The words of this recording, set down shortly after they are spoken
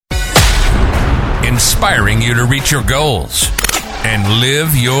inspiring you to reach your goals and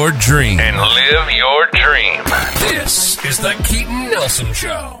live your dream. This is the Keaton Nelson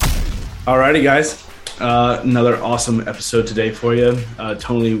Show. Alrighty, guys. Another awesome episode today for you.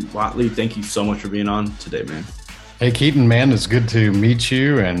 Tony Whatley, thank you so much for being on today, man. Hey, Keaton, man, it's good to meet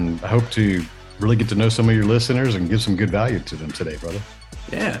you, and I hope to really get to know some of your listeners and give some good value to them today, brother.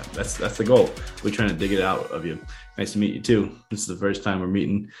 Yeah, that's the goal. We're trying to dig it out of you. Nice to meet you too. This is the first time we're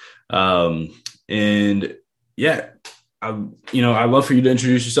meeting. And yeah, I'd love for you to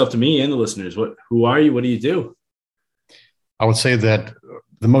introduce yourself to me and the listeners. Who are you? What do you do? I would say that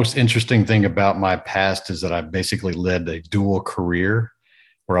the most interesting thing about my past is that I basically led a dual career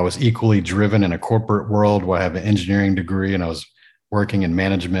where I was equally driven in a corporate world where I have an engineering degree and I was working in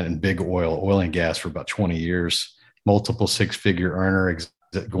management and big oil and gas for about 20 years, multiple six-figure earner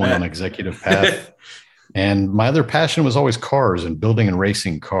going on executive path. And my other passion was always cars and building and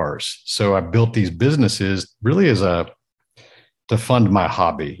racing cars. So I built these businesses really to fund my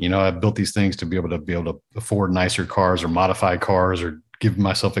hobby. I built these things to be able to afford nicer cars or modify cars or give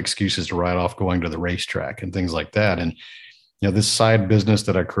myself excuses to ride off going to the racetrack and things like that. And, this side business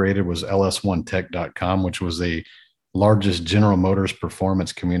that I created was ls1tech.com, which was the largest General Motors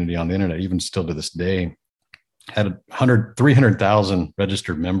performance community on the internet, even still to this day. Had 300,000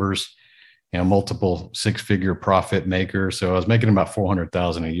 registered members, multiple six-figure profit maker. So I was making about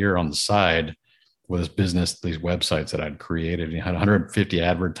 400,000 a year on the side with this business, these websites that I'd created. Had 150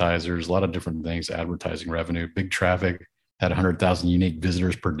 advertisers, a lot of different things, advertising revenue, big traffic, had 100,000 unique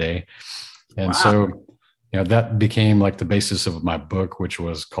visitors per day. And wow. So, that became like the basis of my book, which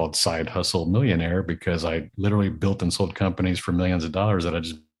was called Side Hustle Millionaire, because I literally built and sold companies for millions of dollars that I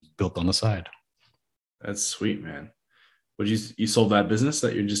just built on the side. That's sweet, man. You sold that business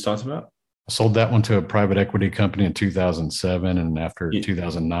that you just talked about? I sold that one to a private equity company in 2007. And after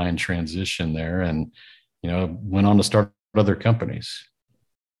 2009 transition there and, went on to start other companies.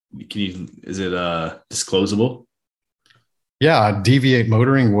 Is it disclosable? Yeah. Deviate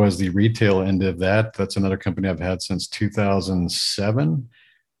Motoring was the retail end of that. That's another company I've had since 2007.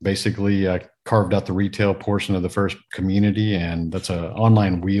 Basically, I carved out the retail portion of the first community, and that's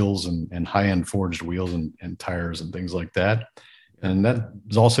online wheels and high-end forged wheels and tires and things like that. And that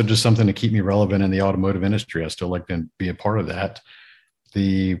is also just something to keep me relevant in the automotive industry. I still like to be a part of that.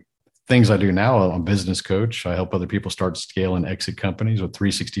 The things I do now, I'm a business coach. I help other people start, scale, and exit companies with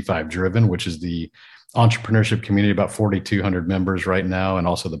 365 Driven, which is the entrepreneurship community, about 4,200 members right now. And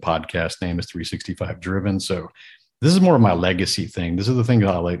also the podcast name is 365 Driven. So this is more of my legacy thing. This is the thing that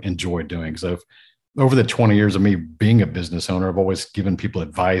I enjoy doing. So over the 20 years of me being a business owner, I've always given people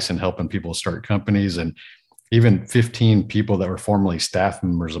advice and helping people start companies. And even 15 people that were formerly staff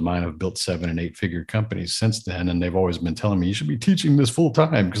members of mine have built 7- and 8-figure companies since then. And they've always been telling me, you should be teaching this full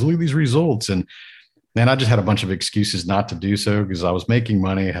time because look at these results. And man, I just had a bunch of excuses not to do so because I was making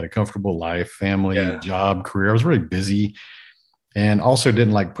money, I had a comfortable life, family, job, career. I was really busy and also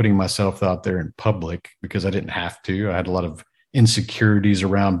didn't like putting myself out there in public because I didn't have to. I had a lot of insecurities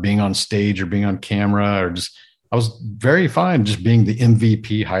around being on stage or being on camera, or just, I was very fine just being the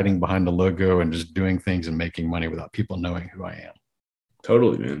MVP, hiding behind the logo and just doing things and making money without people knowing who I am.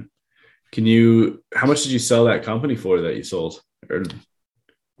 Totally, man. How much did you sell that company for that you sold?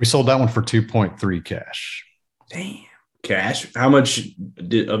 We sold that one for 2.3 cash. Damn. Cash? How much of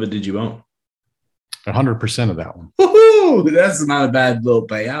it did you own? 100% of that one. Woo-hoo! That's not a bad little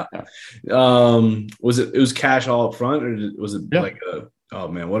payout. It was cash all up front, or was it like oh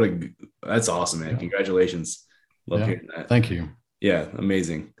man, that's awesome, man. Congratulations. Love hearing that. Thank you. Yeah,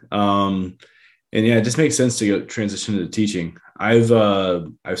 amazing. And it just makes sense to transition to teaching. I've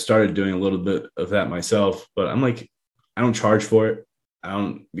started doing a little bit of that myself, but I'm like, I don't charge for it.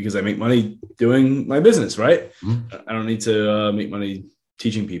 Because I make money doing my business, right? Mm-hmm. I don't need to make money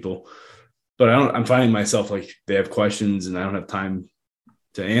teaching people, but I'm finding myself like they have questions and I don't have time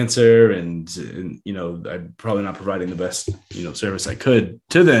to answer. And I'm probably not providing the best, service I could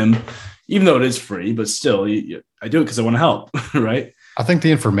to them, even though it is free, but still I do it because I want to help. Right. I think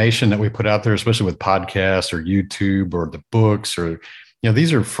the information that we put out there, especially with podcasts or YouTube or the books or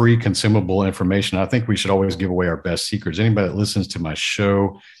these are free consumable information. I think we should always give away our best secrets. Anybody that listens to my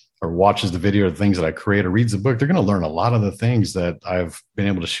show or watches the video of the things that I create or reads the book, they're going to learn a lot of the things that I've been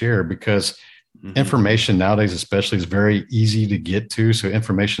able to share because information nowadays, especially, is very easy to get to. So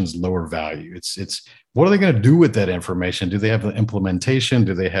information is lower value. It's what are they going to do with that information? Do they have the implementation?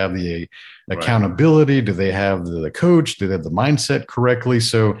 Do they have the accountability? Do they have the coach? Do they have the mindset correctly?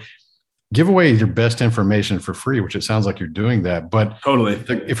 So give away your best information for free, which it sounds like you're doing that. But Totally.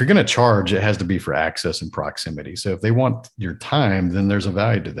 if you're going to charge, it has to be for access and proximity. So if they want your time, then there's a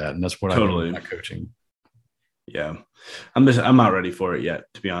value to that. And that's what I do with my coaching. Yeah. I'm not ready for it yet,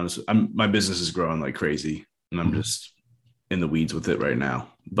 to be honest. My business is growing like crazy and I'm just in the weeds with it right now.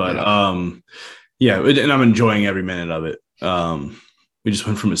 But and I'm enjoying every minute of it. We just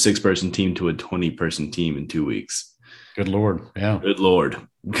went from a 6-person team to a 20-person team in 2 weeks. Good Lord. Yeah. Good Lord.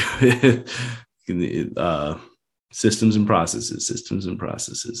 Systems and processes.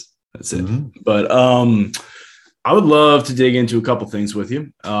 That's it. Mm-hmm. But I would love to dig into a couple things with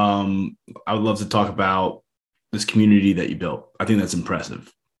you. I would love to talk about this community that you built. I think that's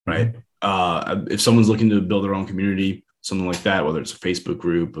impressive, right? If someone's looking to build their own community, something like that, whether it's a Facebook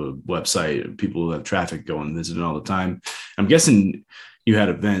group, a website, people who have traffic going, visiting all the time, I'm guessing you had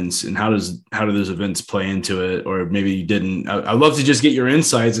events, and how do those events play into it? Or maybe you didn't. I'd love to just get your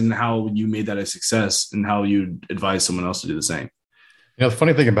insights and how you made that a success and how you advise someone else to do the same. You know, the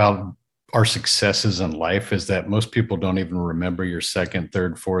funny thing about our successes in life is that most people don't even remember your second,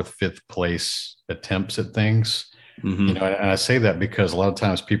 third, fourth, fifth place attempts at things. Mm-hmm. You know, and I say that because a lot of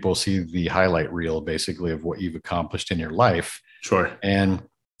times people see the highlight reel basically of what you've accomplished in your life. Sure. And,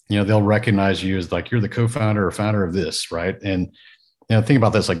 you know, they'll recognize you as like, you're the co-founder or founder of this, right? And, you know, think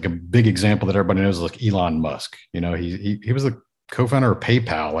about this, like a big example that everybody knows is like Elon Musk. You know, he was the co-founder of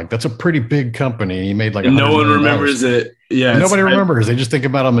PayPal. Like that's a pretty big company. He made like no one remembers it. Yeah. Nobody remembers. They just think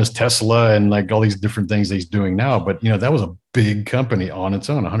about him as Tesla and like all these different things that he's doing now. But, you know, that was a big company on its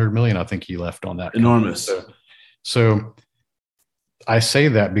own. 100 million, I think he left on that. Enormous. So I say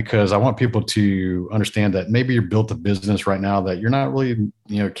that because I want people to understand that maybe you're built a business right now that you're not really,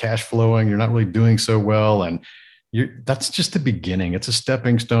 you know, cash flowing, you're not really doing so well. And that's just the beginning. It's a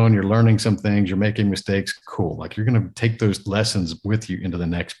stepping stone. You're learning some things, you're making mistakes. Cool. Like you're going to take those lessons with you into the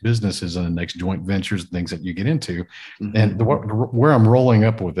next businesses and the next joint ventures, things that you get into. Mm-hmm. And where I'm rolling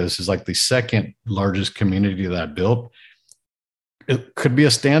up with this is like the second largest community that I built. It could be a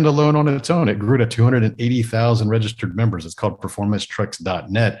standalone on its own. It grew to 280,000 registered members. It's called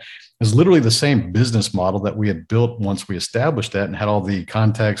performancetrucks.net. It's literally the same business model that we had built once we established that and had all the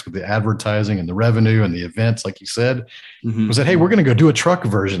contacts with the advertising and the revenue and the events, like you said. Mm-hmm. We said, hey, we're going to go do a truck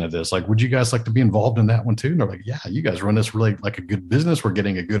version of this. Like, would you guys like to be involved in that one too? And they're like, yeah, you guys run this really like a good business. We're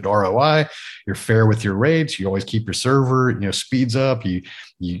getting a good ROI. You're fair with your rates. You always keep your server, you know, speeds up. You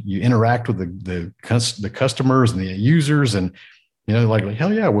interact with the customers and the users, and you know, like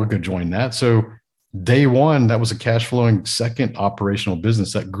hell yeah, we'll go join that. So day one, that was a cash flowing second operational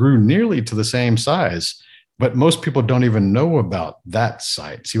business that grew nearly to the same size, but most people don't even know about that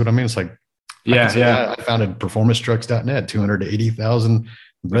site. See what I mean? It's like, I founded performancetrucks.net, 280,000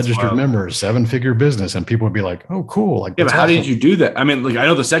 registered members, 7-figure business. And people would be like, oh, cool. Like, yeah, but how did you do that? I mean, like, I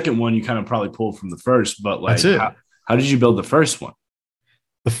know the second one you kind of probably pulled from the first, but like, how did you build the first one?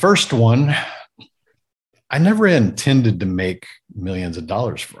 The first one, I never intended to make millions of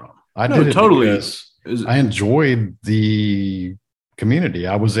dollars from. I did it because I enjoyed the community.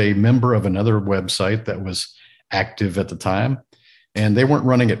 I was a member of another website that was active at the time, and they weren't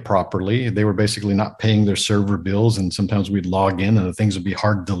running it properly. They were basically not paying their server bills, and sometimes we'd log in and the things would be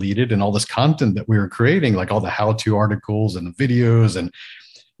hard deleted, and all this content that we were creating, like all the how-to articles and the videos and,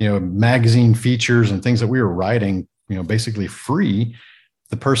 you know, magazine features and things that we were writing, you know, basically free.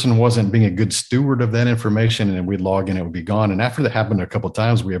 The person wasn't being a good steward of that information, and we'd log in, it would be gone. And after that happened a couple of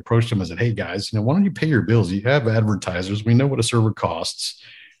times, we approached them and said, hey guys, you know, why don't you pay your bills? You have advertisers. We know what a server costs,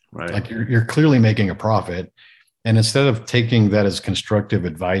 right? Like you're clearly making a profit. And instead of taking that as constructive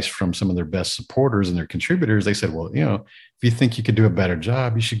advice from some of their best supporters and their contributors, they said, well, you know, if you think you could do a better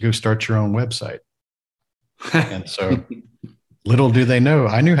job, you should go start your own website. And so little do they know,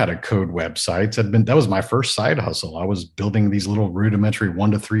 I knew how to code websites. That was my first side hustle. I was building these little rudimentary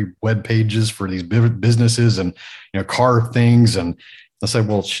 1 to 3 web pages for these businesses and, you know, car things. And I said,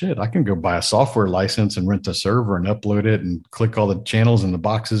 well, shit, I can go buy a software license and rent a server and upload it and click all the channels and the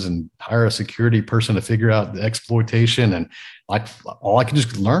boxes and hire a security person to figure out the exploitation. And I can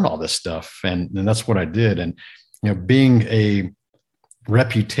just learn all this stuff. And that's what I did. And, you know, being a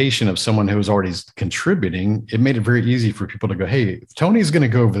reputation of someone who was already contributing, it made it very easy for people to go, hey, Tony's going to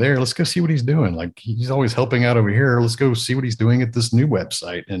go over there. Let's go see what he's doing. Like he's always helping out over here. Let's go see what he's doing at this new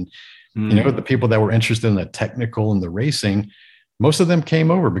website. And, you know, the people that were interested in the technical and the racing, most of them came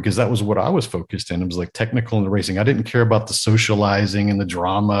over because that was what I was focused in. It was like technical and the racing. I didn't care about the socializing and the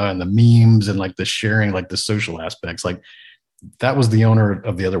drama and the memes and like the sharing, like the social aspects. Like that was the owner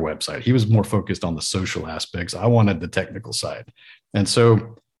of the other website. He was more focused on the social aspects. I wanted the technical side. And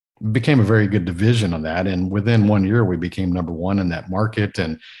so it became a very good division on that. And within 1 year, we became number one in that market.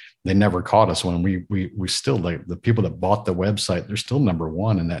 And, they never caught us when we still, like, the people that bought the website, they're still number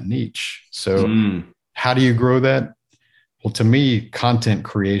one in that niche. So how do you grow that? Well, to me, content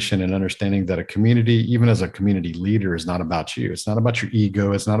creation and understanding that a community, even as a community leader, is not about you. It's not about your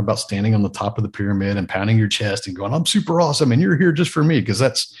ego. It's not about standing on the top of the pyramid and pounding your chest and going, I'm super awesome and you're here just for me. Because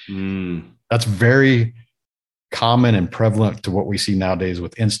that's very common and prevalent to what we see nowadays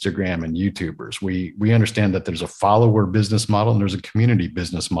with Instagram and YouTubers. We understand that there's a follower business model and there's a community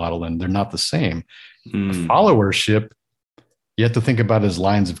business model, and they're not the same. Followership, you have to think about it as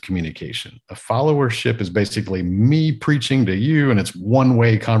lines of communication. A followership is basically me preaching to you, and it's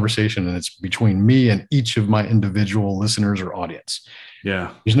one-way conversation, and it's between me and each of my individual listeners or audience.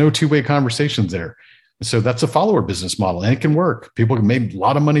 Yeah. There's no two-way conversations there. So that's a follower business model, and it can work. People can make a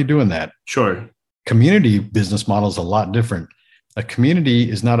lot of money doing that. Sure. Community business model is a lot different. A community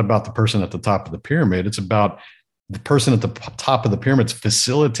is not about the person at the top of the pyramid. It's about the person at the top of the pyramid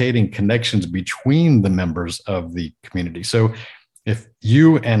facilitating connections between the members of the community. So if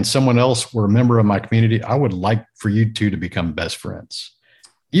you and someone else were a member of my community, I would like for you two to become best friends.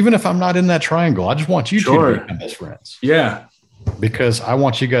 Even if I'm not in that triangle, I just want you two to become best friends. Yeah. Because I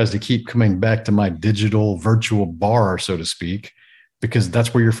want you guys to keep coming back to my digital virtual bar, so to speak, because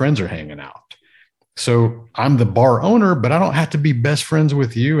that's where your friends are hanging out. So I'm the bar owner, but I don't have to be best friends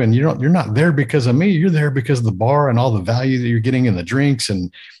with you. And you're not there because of me. You're there because of the bar and all the value that you're getting in the drinks.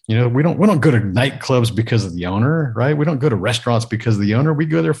 And, we don't go to nightclubs because of the owner, right? We don't go to restaurants because of the owner. We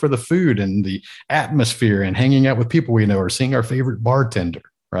go there for the food and the atmosphere and hanging out with people we know or seeing our favorite bartender,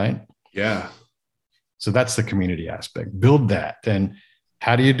 right? Yeah. So that's the community aspect. Build that. And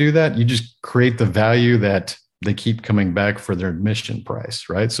how do you do that? You just create the value that they keep coming back for their admission price,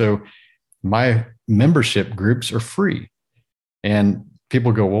 right? So my membership groups are free, and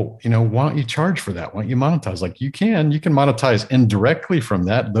people go, well, why don't you charge for that? Why don't you monetize? Like, you can monetize indirectly from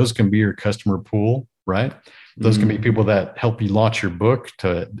that. Those can be your customer pool, right? Those can be people that help you launch your book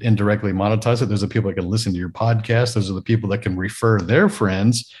to indirectly monetize it. Those are the people that can listen to your podcast. Those are the people that can refer their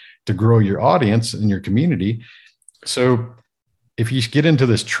friends to grow your audience in your community. So if you get into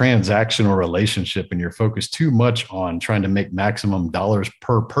this transactional relationship and you're focused too much on trying to make maximum dollars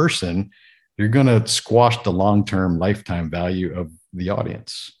per person, you're going to squash the long-term lifetime value of the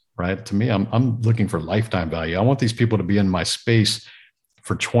audience, right? To me, I'm looking for lifetime value. I want these people to be in my space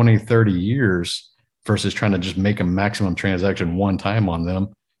for 20, 30 years versus trying to just make a maximum transaction one time on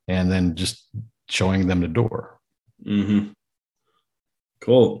them and then just showing them the door. Mm-hmm.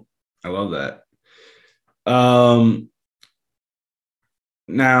 Cool. I love that.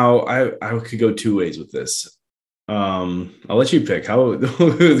 Now I could go two ways with this. I'll let you pick.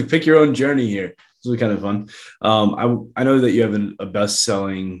 Pick your own journey here. This will be kind of fun. I know that you have a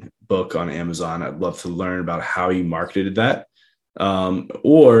best-selling book on Amazon. I'd love to learn about how you marketed that.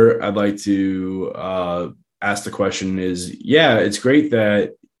 Or I'd like to ask the question is, yeah, it's great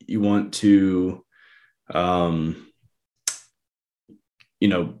that you want to,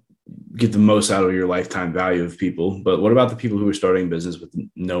 get the most out of your lifetime value of people. But what about the people who are starting business with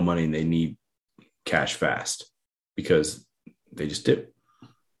no money and they need cash fast because they just do?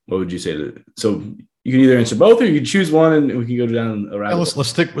 What would you say to that? So you can either answer both, or you can choose one, and we can go down a rabbit hole. Let's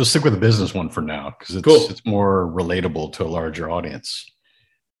stick with the business one for now, because it's more relatable to a larger audience.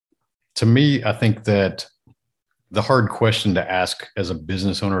 To me, I think that the hard question to ask as a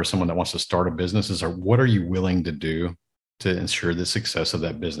business owner or someone that wants to start a business is, what are you willing to do to ensure the success of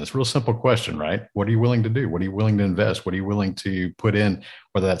that business? Real simple question, right? What are you willing to do? What are you willing to invest? What are you willing to put in,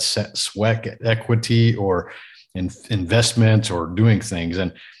 whether that's sweat equity or investment or doing things?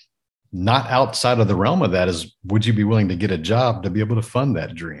 And not outside of the realm of that is, would you be willing to get a job to be able to fund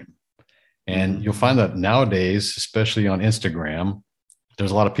that dream? And you'll find that nowadays, especially on Instagram,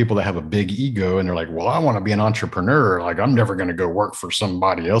 there's a lot of people that have a big ego and they're like, well, I want to be an entrepreneur. Like, I'm never going to go work for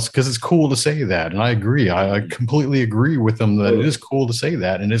somebody else, because it's cool to say that. And I agree. I completely agree with them that it is cool to say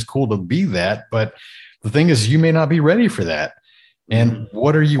that, and it's cool to be that. But the thing is, you may not be ready for that. And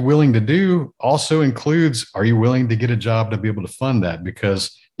what are you willing to do also includes, are you willing to get a job to be able to fund that?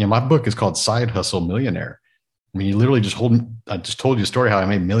 Because, my book is called Side Hustle Millionaire. I mean, you literally I just told you a story how I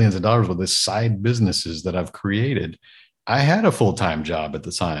made millions of dollars with this side businesses that I've created. I had a full-time job at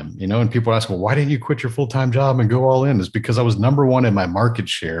the time, and people ask, well, why didn't you quit your full-time job and go all in? It's because I was number one in my market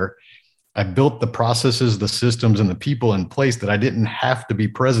share. I built the processes, the systems, and the people in place that I didn't have to be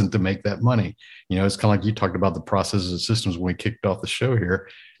present to make that money. It's kind of like you talked about the processes and systems when we kicked off the show here.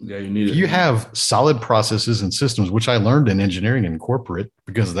 Yeah, you need it. You have solid processes and systems, which I learned in engineering and corporate,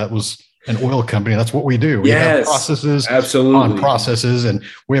 because that was an oil company. That's what we do. We have processes on processes, and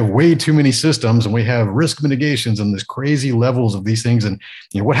we have way too many systems, and we have risk mitigations and these crazy levels of these things. And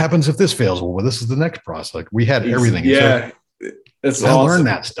what happens if this fails? Well, this is the next process. Like we had everything. Yeah. So I learned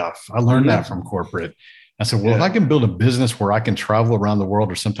that stuff. I learned that from corporate. I said, well, if I can build a business where I can travel around the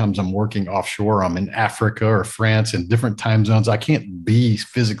world, or sometimes I'm working offshore, I'm in Africa or France in different time zones. I can't be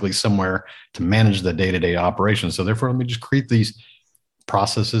physically somewhere to manage the day-to-day operations. So therefore, let me just create these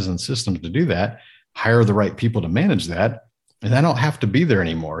processes and systems to do that, hire the right people to manage that, and I don't have to be there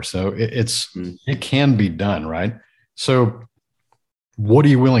anymore. So it can be done, right? So what are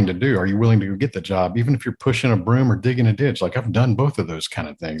you willing to do? Are you willing to go get the job, even if you're pushing a broom or digging a ditch? Like I've done both of those kind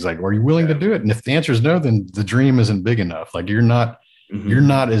of things. Like, are you willing to do it? And if the answer is no, then the dream isn't big enough. Like you're not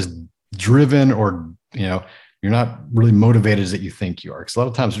as driven, or, you're not really motivated as that you think you are. Because a lot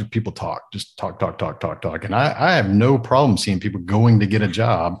of times people just talk. And I have no problem seeing people going to get a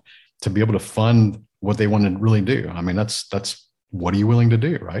job to be able to fund what they want to really do. I mean, that's what are you willing to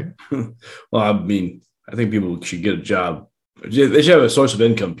do, right? Well, I mean, I think people should get a job. They should have a source of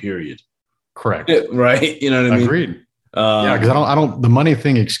income, period. Correct. Right. You know what I mean? Agreed. Yeah. Cause I don't, the money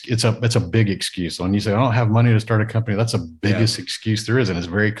thing, it's a big excuse. When you say, I don't have money to start a company, that's the biggest excuse there is. And it's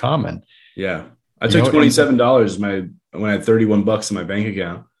very common. Yeah. I took $27 when I had $31 in my bank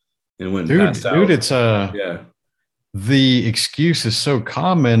account and went and passed out. Dude, it's the excuse is so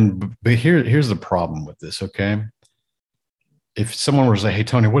common, but here's the problem with this. Okay. If someone were to say, hey,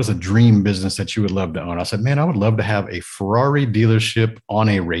 Tony, what is a dream business that you would love to own? I said, man, I would love to have a Ferrari dealership on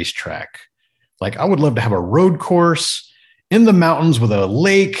a racetrack. Like I would love to have a road course in the mountains with a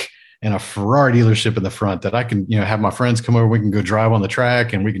lake and a Ferrari dealership in the front that I can, have my friends come over. We can go drive on the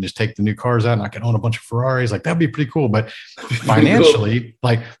track and we can just take the new cars out and I can own a bunch of Ferraris. Like that'd be pretty cool. But financially,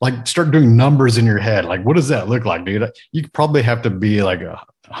 like start doing numbers in your head. Like, what does that look like, dude? You probably have to be like a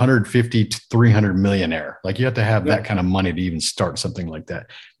 150 to 300 millionaire. Like you have to have that kind of money to even start something like that.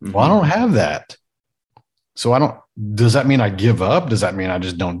 Well, I don't have that. So does that mean I give up? Does that mean I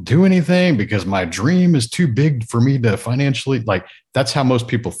just don't do anything because my dream is too big for me to financially, like that's how most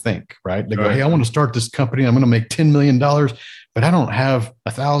people think, right? They go, hey, I want to start this company. I'm going to make $10 million, but I don't have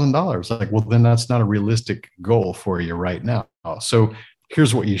 $1,000. Like, well, then that's not a realistic goal for you right now. So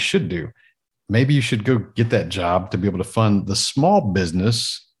here's what you should do. Maybe you should go get that job to be able to fund the small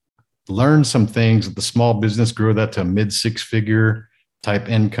business, learn some things at the small business, grow that to a mid 6-figure type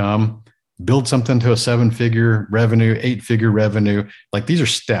income, build something to a 7-figure revenue, 8-figure revenue. Like these are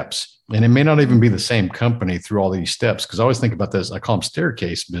steps. And it may not even be the same company through all these steps. Cause I always think about this. I call them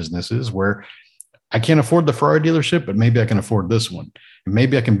staircase businesses where I can't afford the Ferrari dealership, but maybe I can afford this one. And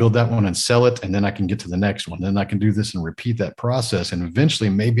maybe I can build that one and sell it. And then I can get to the next one. Then I can do this and repeat that process. And eventually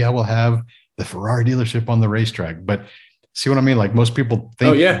maybe I will have the Ferrari dealership on the racetrack. But see what I mean? Like most people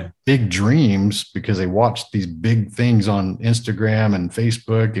think big dreams because they watch these big things on Instagram and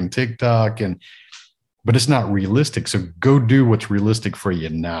Facebook and TikTok, but it's not realistic. So go do what's realistic for you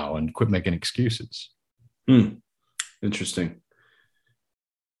now and quit making excuses. Interesting.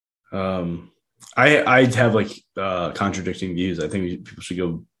 I have like contradicting views. I think people should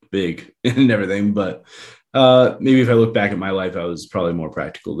go big and everything, but maybe if I look back at my life, I was probably more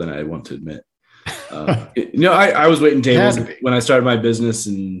practical than I want to admit. I was waiting tables when I started my business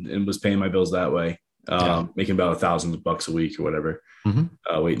and was paying my bills that way, making about $1,000 a week or whatever,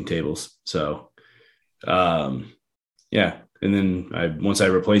 waiting tables. So, and then once I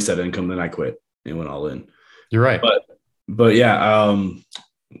replaced that income, then I quit and went all in. You're right. But yeah,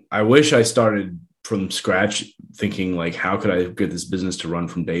 I wish I started from scratch thinking like, how could I get this business to run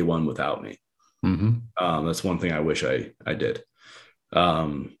from day one without me? That's one thing I wish I did.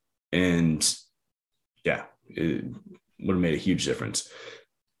 And yeah, it would have made a huge difference.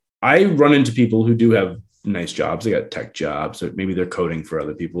 I run into people who do have nice jobs. They got tech jobs, or maybe they're coding for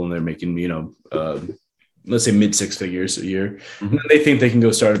other people and they're making, let's say mid 6 figures a year. And they think they can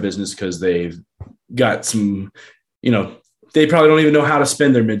go start a business because they've got some, they probably don't even know how to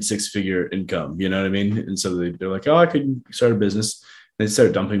spend their mid 6-figure income. You know what I mean? And so they're like, oh, I could start a business. And they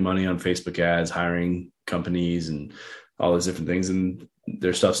start dumping money on Facebook ads, hiring companies and all those different things. And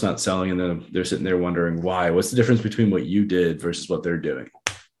their stuff's not selling. And then they're sitting there wondering why. What's the difference between what you did versus what they're doing?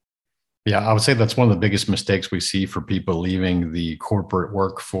 Yeah, I would say that's one of the biggest mistakes we see for people leaving the corporate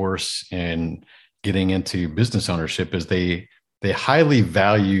workforce and getting into business ownership is they highly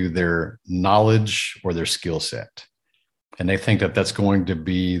value their knowledge or their skill set. And they think that that's going to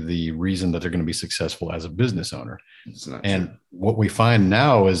be the reason that they're going to be successful as a business owner. And true. What we find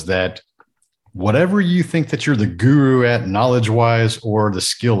now is that whatever you think that you're the guru at knowledge-wise or the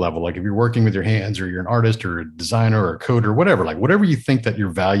skill level, like if you're working with your hands or you're an artist or a designer or a coder, whatever, like whatever you think that your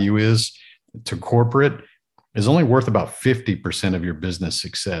value is, to corporate is only worth about 50% of your business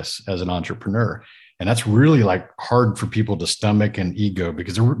success as an entrepreneur. And that's really like hard for people to stomach and ego,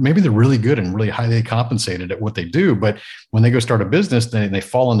 because maybe they're really good and really highly compensated at what they do. But when they go start a business, they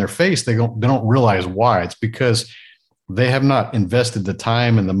fall on their face. They don't realize why. It's because they have not invested the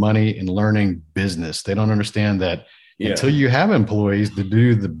time and the money in learning business. They don't understand that until you have employees to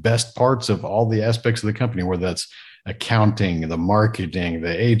do the best parts of all the aspects of the company, whether that's accounting, the marketing,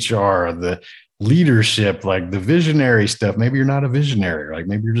 the HR, the leadership, like the visionary stuff. Maybe you're not a visionary, like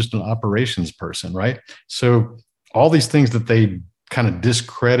maybe you're just an operations person, right? So all these things that they kind of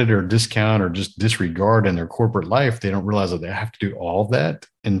discredit or discount or just disregard in their corporate life, they don't realize that they have to do all that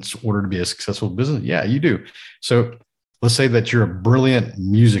in order to be a successful business. Yeah, you do. So let's say that you're a brilliant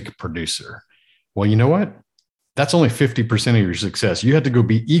music producer. Well, you know what? That's only 50% of your success. You have to go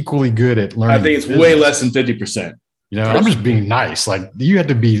be equally good at learning. I think it's way less than 50%. You know, I'm just being nice. Like you have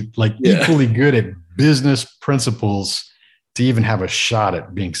to be like equally good at business principles to even have a shot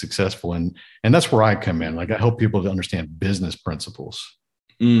at being successful. And that's where I come in. Like I help people to understand business principles.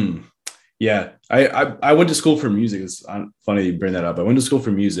 Yeah. I went to school for music. It's funny you bring that up. I went to school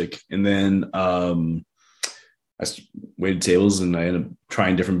for music, and then I waited tables, and I ended up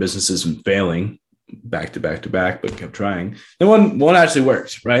trying different businesses and failing back to back to back, but kept trying. And one actually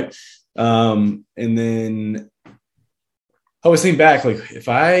worked. Right. And then I was thinking back, like if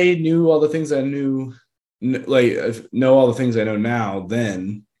I knew all the things I knew, know all the things I know now,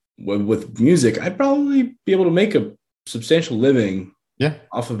 then with music, I'd probably be able to make a substantial living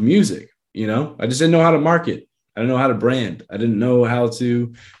off of music. You know, I just didn't know how to market. I didn't know how to brand. I didn't know how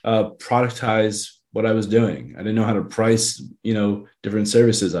to productize what I was doing. I didn't know how to price, different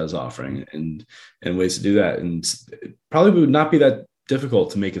services I was offering and ways to do that. And it probably would not be that difficult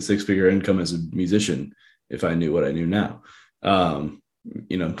to make a 6-figure income as a musician if I knew what I knew now.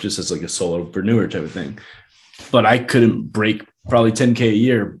 Just as like a solopreneur type of thing. But I couldn't break probably 10K a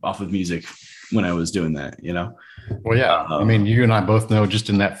year off of music when I was doing that, Well, yeah. I mean, you and I both know just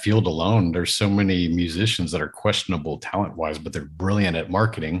in that field alone, there's so many musicians that are questionable talent-wise, but they're brilliant at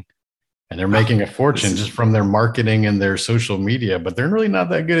marketing. And they're making a fortune just from their marketing and their social media, but they're really not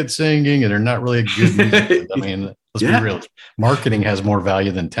that good at singing, and they're not really good music. I mean, let's be real. Marketing has more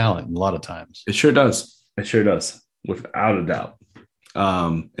value than talent a lot of times. It sure does. Without a doubt.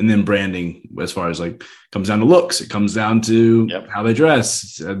 And then branding, as far as like, comes down to looks. It comes down to how they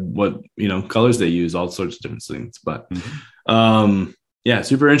dress, what, colors they use, all sorts of different things. But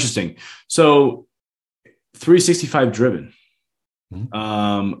super interesting. So 365 driven.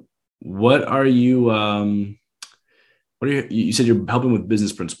 What are you, you said you're helping with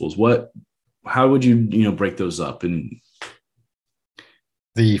business principles. How would you, break those up? And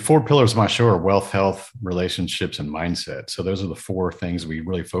the 4 pillars of my show are wealth, health, relationships, and mindset. So those are the 4 things we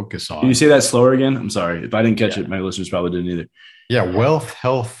really focus on. Can you say that slower again? I'm sorry. If I didn't catch it, my listeners probably didn't either. Yeah. Wealth,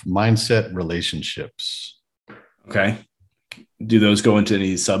 health, mindset, relationships. Okay. Do those go into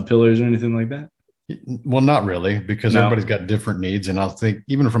any sub pillars or anything like that? Well, not really, because everybody's got different needs. And I'll think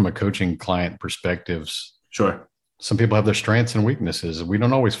even from a coaching client perspectives, sure, some people have their strengths and weaknesses. We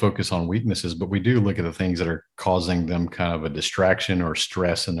don't always focus on weaknesses, but we do look at the things that are causing them kind of a distraction or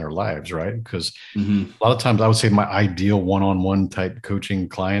stress in their lives, right? Because a lot of times I would say my ideal one-on-one type coaching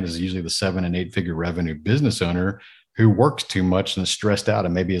client is usually the 7 and 8-figure revenue business owner who works too much and is stressed out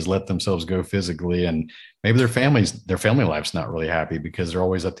and maybe has let themselves go physically. And maybe their family life's not really happy because they're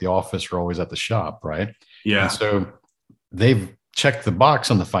always at the office or always at the shop, right? Yeah. And so they've checked the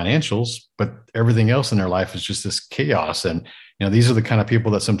box on the financials, but everything else in their life is just this chaos. And, these are the kind of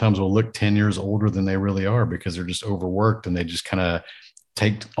people that sometimes will look 10 years older than they really are because they're just overworked and they just kind of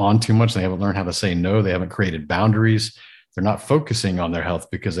take on too much. They haven't learned how to say no. They haven't created boundaries. They're not focusing on their health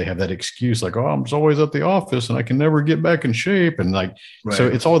because they have that excuse like, oh, I'm just always at the office and I can never get back in shape. And so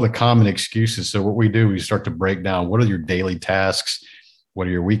it's all the common excuses. So what we do, we start to break down, what are your daily tasks? What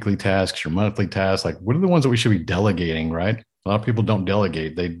are your weekly tasks, your monthly tasks? Like, what are the ones that we should be delegating, right? A lot of people don't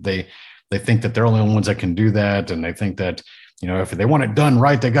delegate. They think that they're the only ones that can do that. And they think that, if they want it done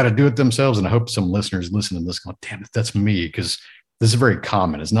right, they got to do it themselves. And I hope some listeners listen to this go, damn it, that's me. Because this is very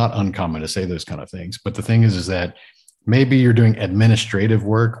common. It's not uncommon to say those kind of things. But the thing is that maybe you're doing administrative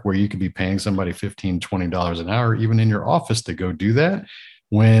work where you could be paying somebody $15, $20 an hour, even in your office, to go do that,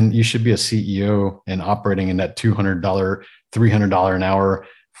 when you should be a CEO and operating in that $200, $300 an hour,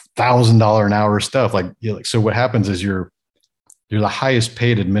 $1,000 an hour stuff. So what happens is you're the highest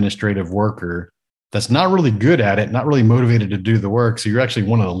paid administrative worker that's not really good at it, not really motivated to do the work. So you're actually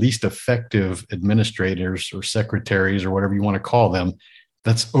one of the least effective administrators or secretaries or whatever you want to call them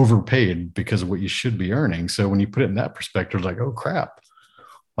that's overpaid because of what you should be earning. So when you put it in that perspective, like, oh crap,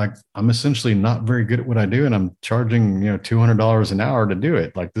 like I'm essentially not very good at what I do, and I'm charging, $200 an hour to do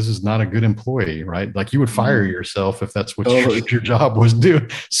it. Like, this is not a good employee, right? Like, you would fire yourself if that's what Totally. your job was doing.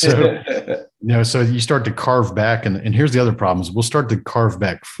 So, so you start to carve back, and here's the other problems. We'll start to carve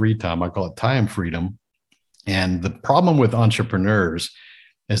back free time. I call it time freedom. And the problem with entrepreneurs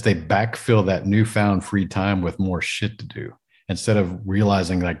is they backfill that newfound free time with more shit to do instead of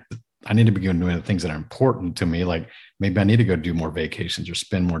realizing, like, I need to be doing the things that are important to me. Like, maybe I need to go do more vacations or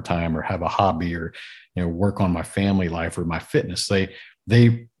spend more time or have a hobby or, work on my family life or my fitness.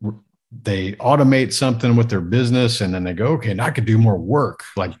 They automate something with their business, and then they go, okay, now I could do more work.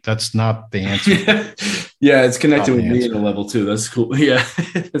 Like, that's not the answer. Yeah, it's connected with me at a level too. That's cool. Yeah,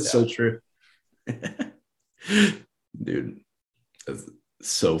 that's so true. Dude, that's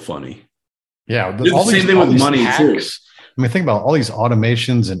so funny. Yeah, the same thing with money too. I mean, think about all these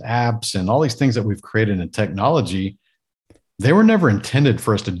automations and apps and all these things that we've created in technology. They were never intended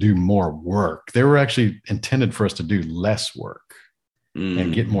for us to do more work. They were actually intended for us to do less work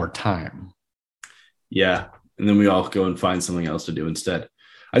and get more time. Yeah. And then we all go and find something else to do instead.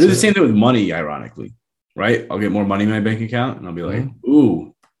 I do the same thing with money, ironically, right? I'll get more money in my bank account and I'll be like,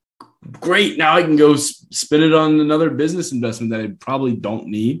 ooh, great. Now I can go spend it on another business investment that I probably don't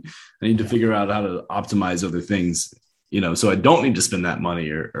need. I need to figure out how to optimize other things, so I don't need to spend that money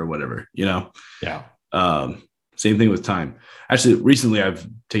or whatever, Yeah. Same thing with time. Actually, recently I've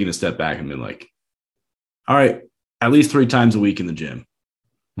taken a step back and been like, all right, at least 3 times a week in the gym.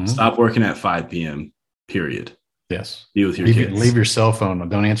 Stop working at 5 p.m. period. Yes. Be with your kids. Leave your cell phone.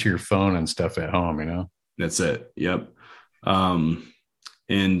 Don't answer your phone and stuff at home, That's it. Yep. And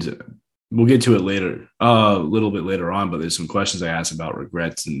we'll get to it later, a little bit later on, but there's some questions I asked about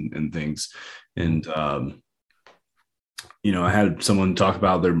regrets and things. And, I had someone talk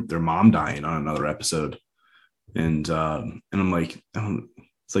about their mom dying on another episode. And I'm like,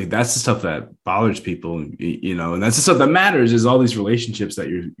 it's like, that's the stuff that bothers people, and that's the stuff that matters, is all these relationships that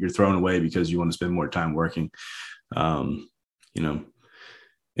you're throwing away because you want to spend more time working, and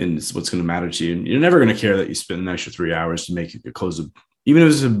it's what's going to matter to you. And you're never going to care that you spend an extra 3 hours to make it close even if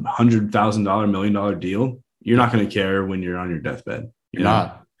it's $100,000, $1 million deal, you're not going to care when you're on your deathbed. You're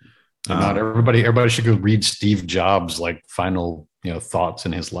not. Everybody should go read Steve Jobs' like final, thoughts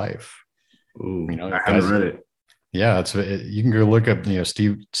in his life. Ooh, I haven't read it. Yeah, you can go look up,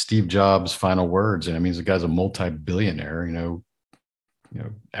 Steve Jobs' final words, and it means the guy's a multi-billionaire,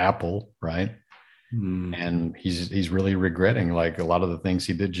 Apple, right? And he's really regretting like a lot of the things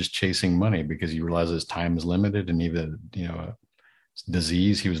he did just chasing money because he realizes his time is limited, and even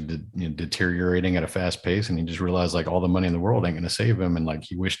disease, he was deteriorating at a fast pace, and he just realized like all the money in the world ain't going to save him, and like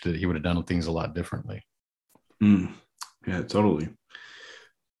he wished that he would have done things a lot differently. Yeah, totally.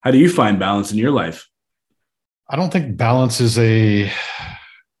 How do you find balance in your life? I don't think balance is I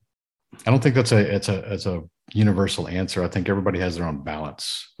don't think that's it's a universal answer. I think everybody has their own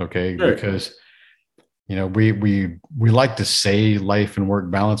balance. Okay. Sure. Because, we like to say life and work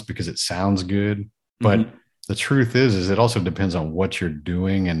balance because it sounds good, but the truth is it also depends on what you're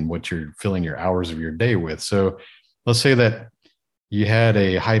doing and what you're filling your hours of your day with. So let's say that you had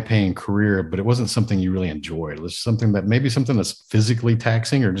a high paying career, but it wasn't something you really enjoyed. It was something that's physically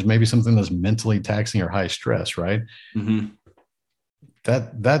taxing, or just maybe something that's mentally taxing or high stress, right?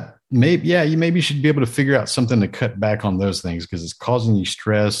 That you maybe should be able to figure out something to cut back on those things because it's causing you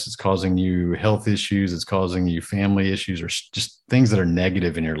stress. It's causing you health issues. It's causing you family issues, or just things that are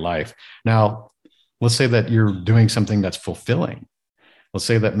negative in your life. Now, let's say that you're doing something that's fulfilling. Let's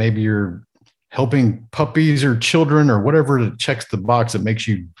say that maybe you're helping puppies or children or whatever that checks the box that makes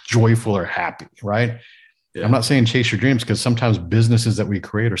you joyful or happy, right? Yeah. I'm not saying chase your dreams, because sometimes businesses that we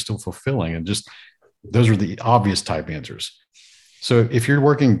create are still fulfilling, and just those are the obvious type answers. So if you're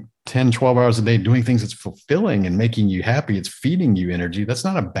working 10, 12 hours a day doing things that's fulfilling and making you happy, it's feeding you energy, that's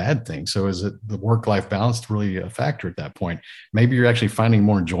not a bad thing. So is it the work-life balance really a factor at that point? Maybe you're actually finding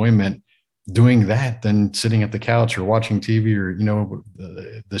more enjoyment doing that than sitting at the couch or watching TV or,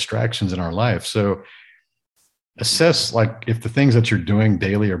 the distractions in our life. So assess like if the things that you're doing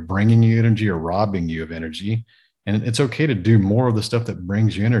daily are bringing you energy or robbing you of energy. And it's okay to do more of the stuff that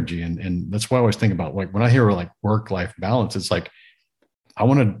brings you energy. And that's why I always think about, like, when I hear like work-life balance, it's like, I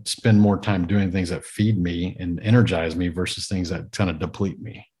want to spend more time doing things that feed me and energize me versus things that kind of deplete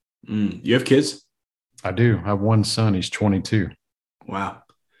me. You have kids? I do. I have one son. He's 22. Wow.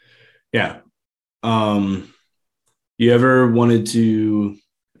 Yeah. You ever wanted to,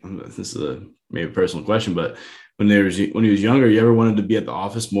 this is maybe a personal question, but when he was younger, you ever wanted to be at the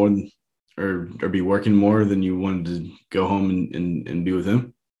office more than, or be working more than you wanted to go home and be with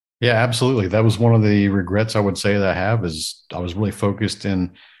him? Yeah, absolutely. That was one of the regrets I would say that I have is I was really focused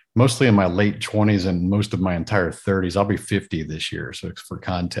in mostly in my late 20s and most of my entire 30s. I'll be 50 this year, so it's for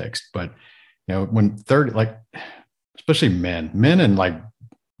context. But when 30, like especially men and like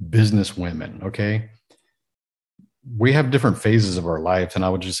business women, okay, we have different phases of our life, and I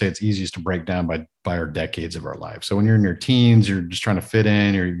would just say it's easiest to break down by our decades of our life. So when you're in your teens, you're just trying to fit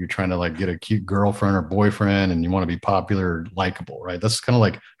in, or you're trying to like get a cute girlfriend or boyfriend, and you want to be popular or likable, right? That's kind of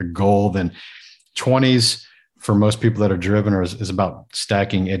like a goal. Then 20s for most people that are driven is about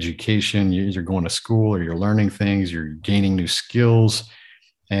stacking education. You're going to school or you're learning things, you're gaining new skills,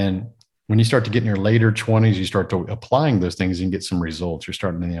 and when you start to get in your later 20s, you start to applying those things and get some results. You're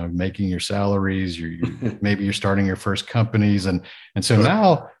starting to, making your salaries. Maybe you're starting your first companies, and so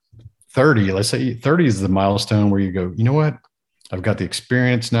now 30. Let's say 30 is the milestone where you go. You know what? I've got the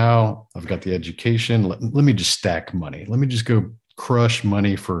experience now. I've got the education. Let me just stack money. Let me just go crush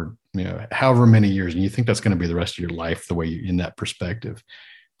money for however many years, and you think that's going to be the rest of your life the way you in that perspective.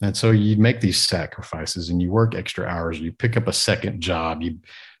 And so you make these sacrifices and you work extra hours. You pick up a second job. You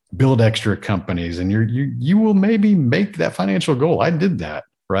build extra companies, and you will maybe make that financial goal. I did that,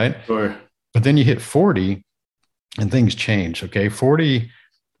 right? Sure. But then you hit 40 and things change. Okay. 40,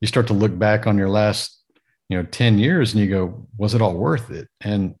 you start to look back on your last, 10 years and you go, was it all worth it?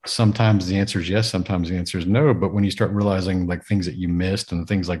 And sometimes the answer is yes, sometimes the answer is no. But when you start realizing like things that you missed and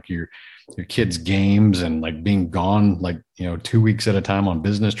things like your kids' games and like being gone, like, 2 weeks at a time on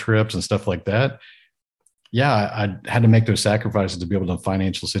business trips and stuff like that, yeah, I had to make those sacrifices to be able to the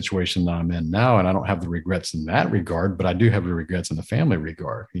financial situation that I'm in now. And I don't have the regrets in that regard, but I do have the regrets in the family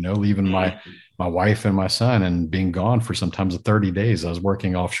regard, leaving my wife and my son and being gone for sometimes 30 days. I was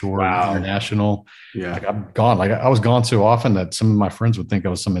working offshore, Wow. international. Yeah. Like I'm gone. Like I was gone so often that some of my friends would think I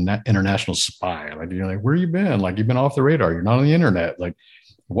was some international spy. Like, where you been? Like you've been off the radar. You're not on the internet. Like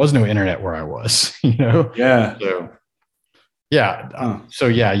there was no internet where I was, Yeah. So yeah. So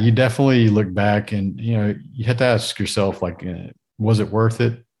yeah, you definitely look back and, you have to ask yourself, like, was it worth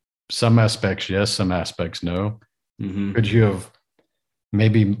it? Some aspects, yes. Some aspects, no. Mm-hmm. Could you have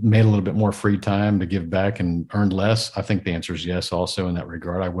maybe made a little bit more free time to give back and earned less? I think the answer is yes. Also in that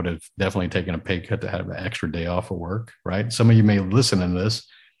regard, I would have definitely taken a pay cut to have an extra day off of work, right? Some of you may listen to this,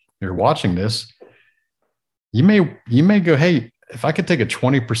 you're watching this. You may go, hey, if I could take a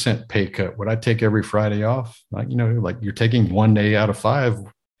 20% pay cut, would I take every Friday off? Like, like you're taking 1 day out of 5.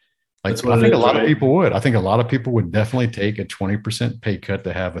 Like I think a lot of people would. I think a lot of people would definitely take a 20% pay cut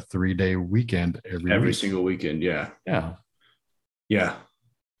to have a 3-day weekend every single weekend. Yeah. Yeah. Yeah.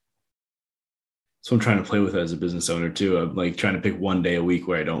 So I'm trying to play with it as a business owner too. I'm like trying to pick 1 day a week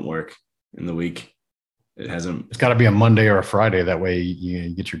where I don't work in the week. It's got to be a Monday or a Friday. That way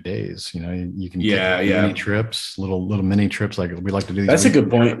you get your days, you can take mini trips, little mini trips. Like we like to do. That's a good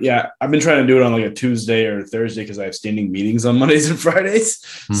point. Yeah. I've been trying to do it on like a Tuesday or a Thursday because I have standing meetings on Mondays and Fridays.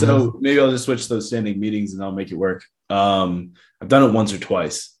 Mm-hmm. So maybe I'll just switch those standing meetings and I'll make it work. I've done it once or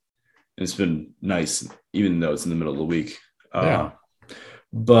twice and it's been nice, even though it's in the middle of the week.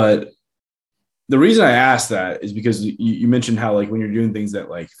 But the reason I asked that is because you mentioned how like when you're doing things that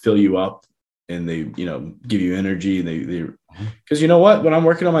like fill you up, and they, give you energy. Because you know what? When I'm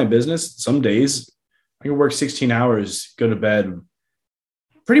working on my business, some days I can work 16 hours, go to bed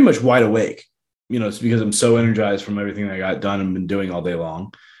pretty much wide awake. It's because I'm so energized from everything I got done and been doing all day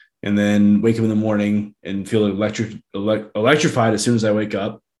long. And then wake up in the morning and feel electrified as soon as I wake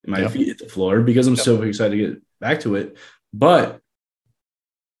up and my feet hit the floor because I'm so excited to get back to it. But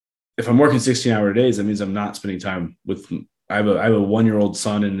if I'm working 16-hour days, that means I'm not spending time with I have a 1-year-old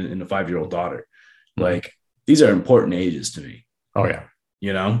son and a 5-year-old daughter. Mm-hmm. Like these are important ages to me. Oh yeah.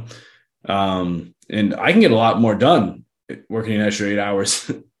 And I can get a lot more done working an extra 8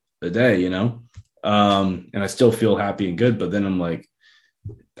 hours a day, and I still feel happy and good. But then I'm like,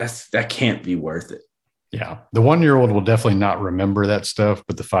 that can't be worth it. Yeah. The 1-year-old will definitely not remember that stuff,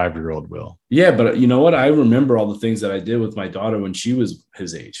 but the 5-year-old will. Yeah. But you know what? I remember all the things that I did with my daughter when she was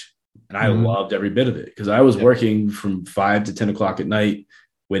his age. And I loved every bit of it because I was working from 5 to 10 o'clock at night,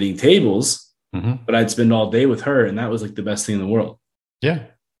 waiting tables, but I'd spend all day with her. And that was like the best thing in the world. Yeah.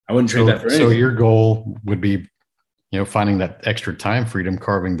 I wouldn't trade that for anything. So your goal would be, finding that extra time freedom,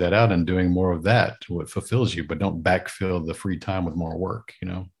 carving that out and doing more of that, what fulfills you, but don't backfill the free time with more work,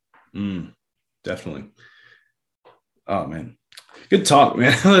 Definitely. Oh man. Good talk,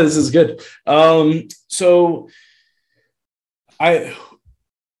 man. This is good. So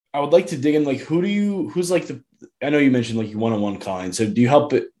I would like to dig in, like, who's like I know you mentioned like you one-on-one clients. So do you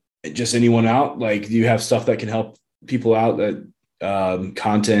help just anyone out? Like, do you have stuff that can help people out that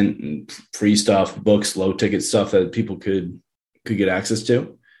content and free stuff, books, low ticket stuff that people could get access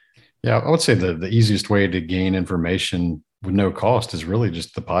to? Yeah, I would say the easiest way to gain information with no cost is really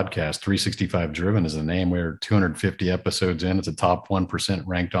just the podcast. 365 Driven is the name. We're 250 episodes in. It's a top 1%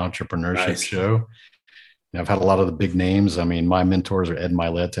 ranked entrepreneurship Nice. show. And I've had a lot of the big names. I mean, my mentors are Ed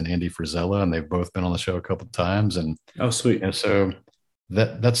Milet and Andy Frisella, and they've both been on the show a couple of times. And Oh, sweet. so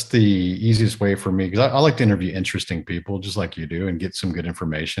that's the easiest way for me, because I like to interview interesting people just like you do and get some good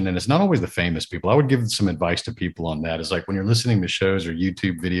information. And it's not always the famous people. I would give some advice to people on that. Is like when you're listening to shows or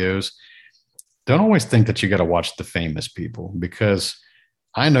YouTube videos, don't always think that you got to watch the famous people, because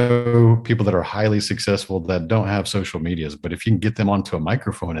I know people that are highly successful that don't have social medias, but if you can get them onto a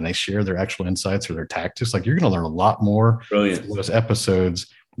microphone and they share their actual insights or their tactics, like you're going to learn a lot more Brilliant. from those episodes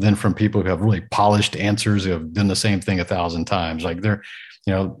than from people who have really polished answers, who have done the same thing 1,000 times. Like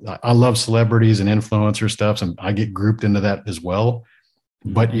I love celebrities and influencer stuff, and I get grouped into that as well.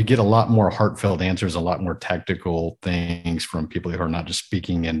 But you get a lot more heartfelt answers, a lot more tactical things from people who are not just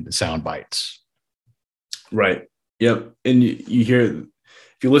speaking in sound bites. Right. Yep. And you hear,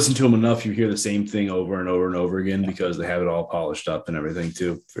 if you listen to them enough, you hear the same thing over and over and over again, because they have it all polished up and everything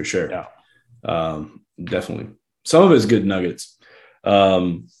too, for sure. Yeah. Definitely. Some of it's good nuggets.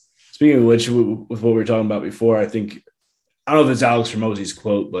 Speaking of which, with what we were talking about before, I think, I don't know if it's Alex Hormozi's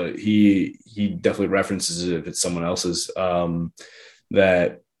quote, but he definitely references it if it's someone else's,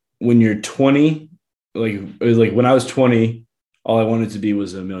 that when you're 20, like it was like when I was 20, all I wanted to be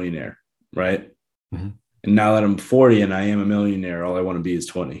was a millionaire. Right. Mm-hmm. And now that I'm 40 and I am a millionaire, all I want to be is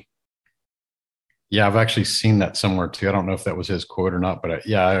 20. Yeah, I've actually seen that somewhere too. I don't know if that was his quote or not, but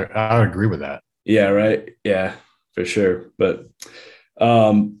I agree with that. Yeah, right. Yeah, for sure. But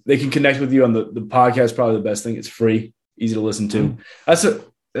they can connect with you on the podcast. Probably the best thing. It's free, easy to listen to. That's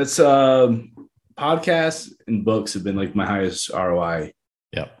podcasts and books have been like my highest ROI.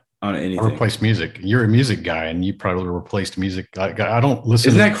 Yeah. On anything. I replaced music. You're a music guy, and you probably replaced music. I don't listen.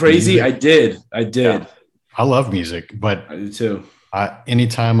 Isn't that crazy? I did. Yeah. I love music, but I do too.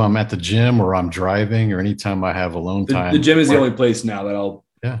 Anytime I'm at the gym or I'm driving or anytime I have alone time, the gym is the only place now that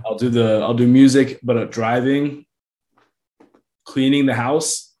I'll do music, but driving, cleaning the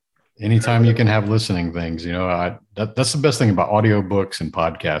house. Anytime you can have listening things, that's the best thing about audiobooks and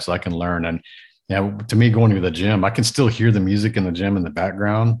podcasts. I can learn. And to me, going to the gym, I can still hear the music in the gym in the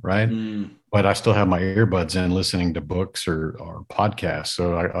background, right? But I still have my earbuds in listening to books or podcasts.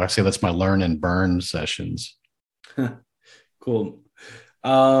 So I say that's my learn and burn sessions. Cool.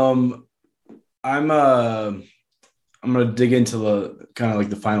 I'm going to dig into the kind of like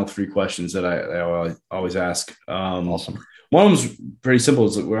the final three questions that I always ask. Awesome. One of them's pretty simple.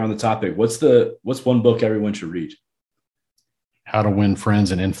 Is we're on the topic. What's one book everyone should read? How to Win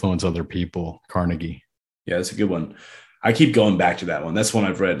Friends and Influence Other People, Carnegie. Yeah, that's a good one. I keep going back to that one. That's one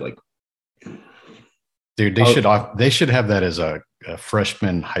I've read. Like, dude, they should have that as a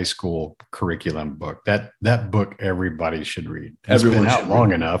freshman high school curriculum book. That book everybody should read. It's been out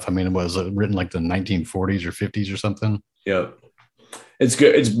long enough. I mean, it was written like the 1940s or 50s or something. Yeah, it's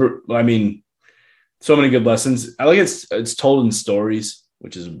good. So many good lessons. I like it's told in stories,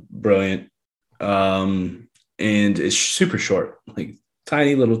 which is brilliant. And it's super short, like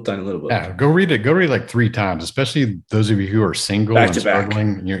tiny little book. Yeah, go read it. Go read it like 3 times, especially those of you who are single and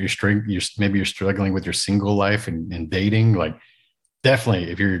struggling. You're struggling with your single life and dating. Like,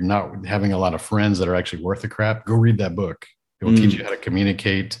 definitely, if you're not having a lot of friends that are actually worth the crap, go read that book. It will teach you how to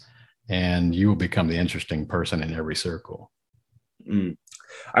communicate, and you will become the interesting person in every circle.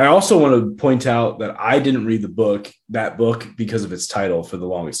 I also want to point out that I didn't read that book because of its title for the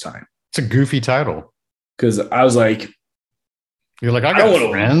longest time. It's a goofy title. Because I was like, you're like, I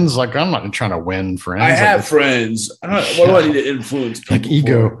got friends. Like, I'm not trying to win friends. I have friends. What do I need to influence people?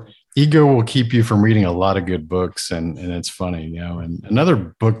 Like ego will keep you from reading a lot of good books, and it's funny, And another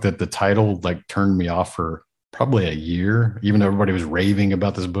book that the title like turned me off for probably a year, even though everybody was raving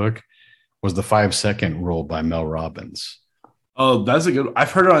about this book, was The 5-Second Rule by Mel Robbins. Oh, that's a good.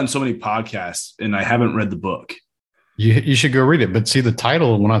 I've heard it on so many podcasts, and I haven't read the book. You should go read it. But see, the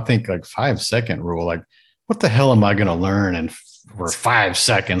title, when I think like 5-second rule, like, what the hell am I going to learn for 5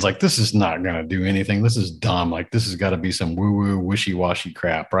 seconds? Like, this is not going to do anything. This is dumb. Like, this has got to be some woo-woo, wishy-washy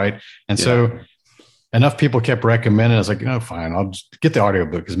crap, right? And so enough people kept recommending. I was like, fine, I'll just get the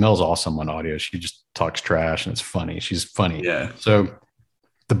audiobook, because Mel's awesome on audio. She just talks trash, and it's funny. She's funny. Yeah. So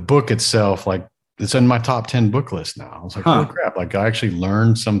the book itself, like, it's in my top 10 book list now. I was like, oh crap. Like, I actually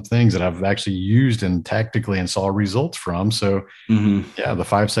learned some things that I've actually used and tactically and saw results from. So the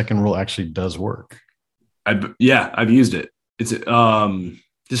 5-second rule actually does work. I've used it. It's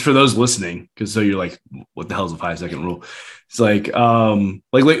just for those listening, because so you're like, what the hell is a 5-second rule? It's like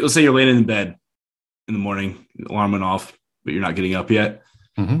let's say you're laying in bed in the morning, alarm went off, but you're not getting up yet.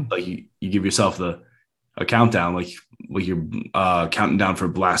 Like you give yourself a countdown, like you're counting down for a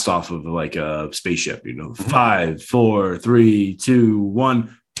blast off of like a spaceship, 5, 4, 3, 2,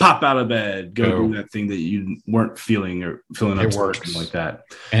 1, pop out of bed, go do that thing that you weren't feeling up to, something like that.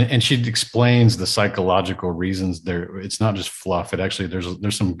 And she explains the psychological reasons there. It's not just fluff. It actually,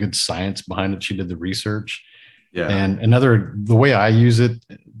 there's some good science behind it. She did the research. Yeah. And the way I use it,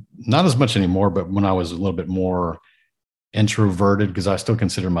 not as much anymore, but when I was a little bit more introverted, because I still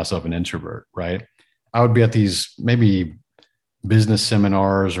consider myself an introvert, right? I would be at these maybe business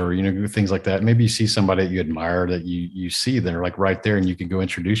seminars or, things like that. Maybe you see somebody that you admire that you see they're like right there and you can go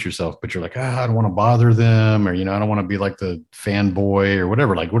introduce yourself, but you're like, I don't want to bother them, or, I don't want to be like the fanboy or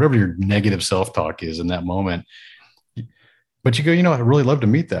whatever, like whatever your negative self-talk is in that moment. But you go, I'd really love to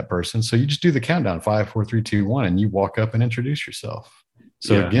meet that person. So you just do the countdown, 5, 4, 3, 2, 1, and you walk up and introduce yourself.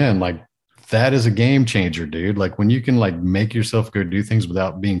 So again, like that is a game changer, dude. Like when you can like make yourself go do things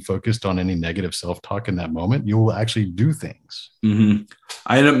without being focused on any negative self-talk in that moment, you will actually do things. Mm-hmm.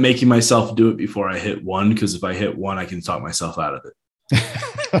 I end up making myself do it before I hit 1, because if I hit 1, I can talk myself out of it.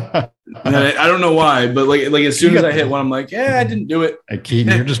 I don't know why, but like as soon as I hit 1, I'm like, I didn't do it. Hey,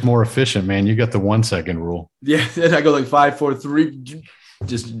 Keaton, you're just more efficient, man. You got the 1 second rule. Yeah, then I go like 5, 4, 3,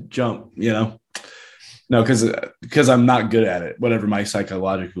 just jump. No, because I'm not good at it. Whatever, my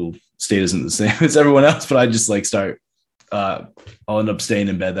psychological state isn't the same as everyone else, but I just like start. I'll end up staying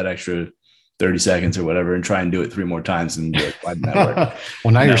in bed that extra 30 seconds or whatever and try and do it 3 more times and be like, why didn't that work?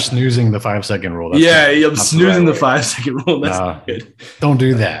 Well, now you're snoozing the 5 second rule. I'm snoozing the 5 second rule. That's not good. Don't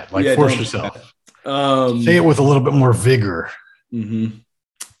do that. Like force yourself. Say it with a little bit more vigor. Mm-hmm.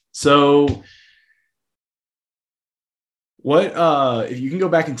 So what if you can go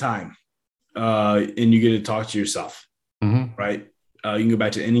back in time and you get to talk to yourself, right? You can go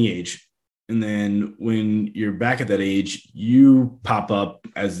back to any age. And then when you're back at that age, you pop up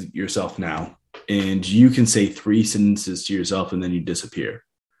as yourself now, and you can say 3 sentences to yourself and then you disappear.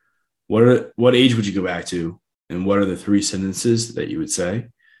 What age would you go back to? And what are the 3 sentences that you would say?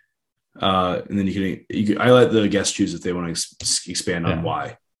 And then I let the guests choose if they want to expand on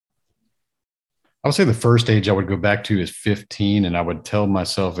why. I would say the first age I would go back to is 15. And I would tell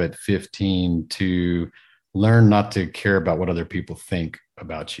myself at 15 to learn not to care about what other people think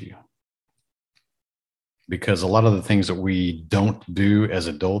about you. Because a lot of the things that we don't do as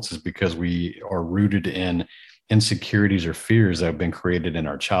adults is because we are rooted in insecurities or fears that have been created in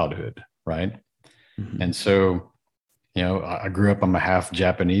our childhood, right? Mm-hmm. And so, I grew up, I'm a half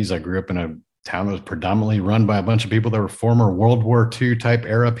Japanese. I grew up in a town that was predominantly run by a bunch of people that were former World War II type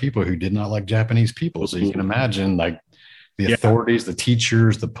era people who did not like Japanese people. So you can imagine like the authorities, the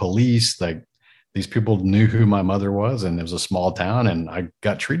teachers, the police, like these people knew who my mother was, and it was a small town and I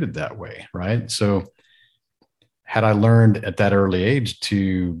got treated that way, right? So had I learned at that early age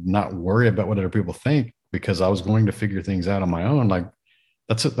to not worry about what other people think because I was going to figure things out on my own, like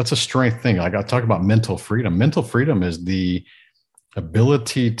that's a strength thing. Like I talk about mental freedom. Mental freedom is the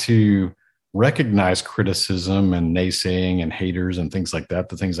ability to recognize criticism and naysaying and haters and things like that,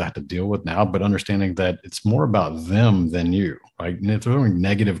 the things I have to deal with now, but understanding that it's more about them than you, right? And if they're doing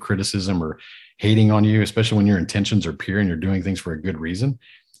negative criticism or hating on you, especially when your intentions are pure and you're doing things for a good reason,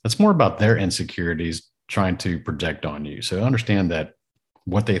 that's more about their insecurities trying to project on you. So understand that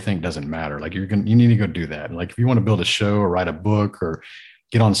what they think doesn't matter. Like you need to go do that. Like if you want to build a show or write a book or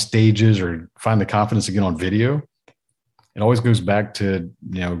get on stages or find the confidence to get on video, it always goes back to,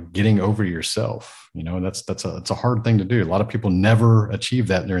 getting over yourself, and that's a hard thing to do. A lot of people never achieve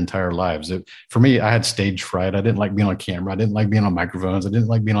that in their entire lives. For me, I had stage fright. I didn't like being on camera. I didn't like being on microphones. I didn't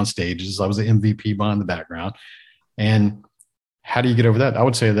like being on stages. I was the MVP behind the background. And how do you get over that? I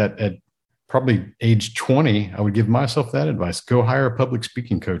would say that at probably age 20, I would give myself that advice. Go hire a public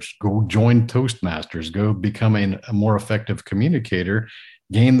speaking coach, go join Toastmasters, go become a more effective communicator,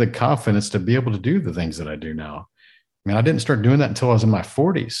 gain the confidence to be able to do the things that I do now. I mean, I didn't start doing that until I was in my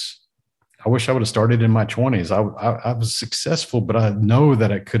 40s. I wish I would have started in my 20s. I was successful, but I know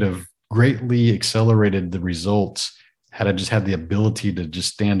that I could have greatly accelerated the results had I just had the ability to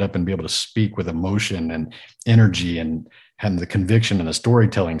just stand up and be able to speak with emotion and energy and having the conviction and the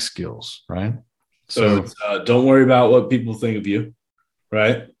storytelling skills, right? So don't worry about what people think of you,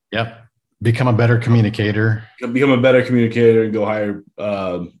 right? Yep. Become a better communicator. Become a better communicator and go hire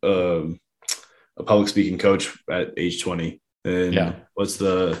a public speaking coach at age 20. And what's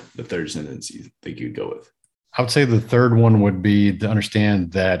the third sentence you think you'd go with? I would say the third one would be to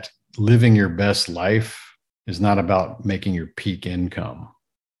understand that living your best life is not about making your peak income.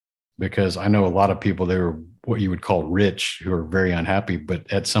 Because I know a lot of people, they were what you would call rich, who are very unhappy,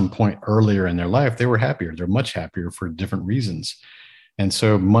 but at some point earlier in their life, they were happier. They're much happier for different reasons. And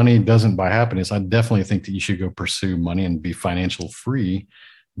so money doesn't buy happiness. I definitely think that you should go pursue money and be financial free,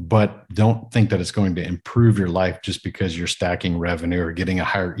 but don't think that it's going to improve your life just because you're stacking revenue or getting a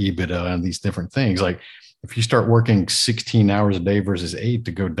higher EBITDA and these different things. Like if you start working 16 hours a day versus 8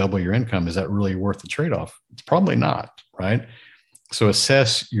 to go double your income, is that really worth the trade-off? It's probably not, right? So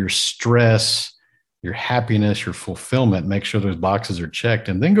assess your stress, your happiness, your fulfillment, make sure those boxes are checked,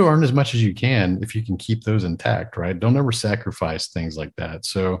 and then go earn as much as you can if you can keep those intact, right? Don't ever sacrifice things like that.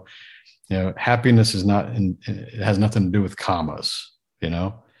 So, happiness is not, it has nothing to do with commas,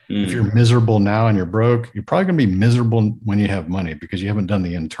 If you're miserable now and you're broke, you're probably going to be miserable when you have money because you haven't done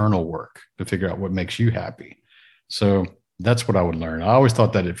the internal work to figure out what makes you happy. So that's what I would learn. I always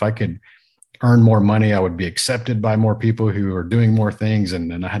thought that if I could earn more money, I would be accepted by more people who are doing more things.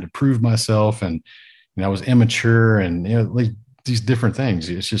 And I had to prove myself. And I was immature and, like these different things.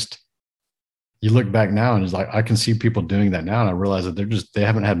 It's just, you look back now and it's like, I can see people doing that now. And I realize that they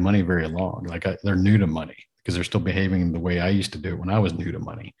haven't had money very long. Like they're new to money because they're still behaving the way I used to do it when I was new to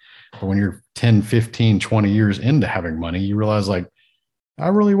money. But when you're 10, 15, 20 years into having money, you realize like, I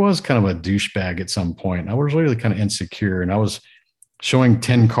really was kind of a douchebag at some point. I was really kind of insecure and I was showing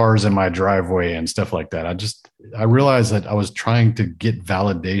 10 cars in my driveway and stuff like that. I realized that I was trying to get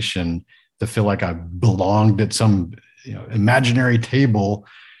validation to feel like I belonged at some imaginary table,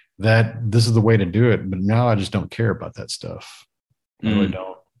 that this is the way to do it. But now I just don't care about that stuff. I really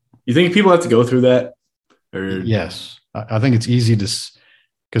don't. You think people have to go through that? Or? Yes. I think it's easy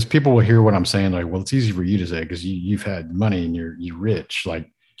because people will hear what I'm saying. Like, well, it's easy for you to say because you've had money and you're rich.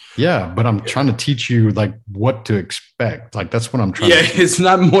 Like, yeah, but I'm trying to teach you like what to expect. Like, that's what I'm trying to it's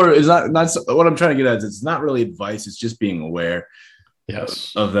not what I'm trying to get at. It's not really advice. It's just being aware.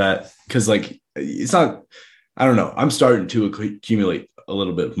 Yes. Of that. Cause like, it's not, I don't know. I'm starting to accumulate a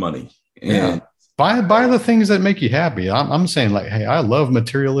little bit of money. And buy the things that make you happy. I'm saying like, hey, I love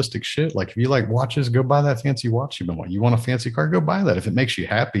materialistic shit. Like if you like watches, go buy that fancy watch you've been wanting. You want a fancy car, go buy that if it makes you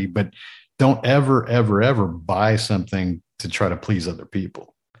happy, but don't ever, ever, ever buy something to try to please other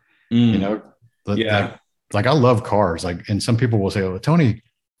people. Like I love cars. Like, and some people will say, oh, Tony,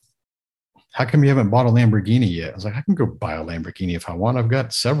 how come you haven't bought a Lamborghini yet? I was like, I can go buy a Lamborghini if I want. I've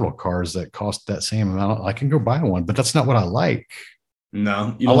got several cars that cost that same amount. I can go buy one, but that's not what I like.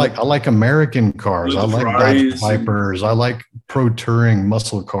 No, I like American cars. I like Dodge Vipers. I like pro touring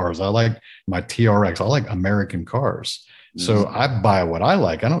muscle cars. I like my TRX. I like American cars. So I buy what I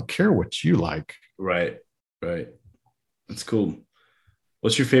like. I don't care what you like. Right. That's cool.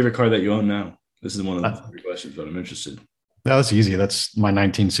 What's your favorite car that you own now? This is one of the 3 questions, but I'm interested. No, that's easy. That's my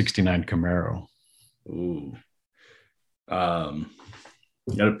 1969 Camaro. Ooh.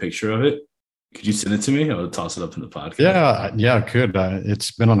 You got a picture of it? Could you send it to me? I'll toss it up in the podcast. Yeah, I could.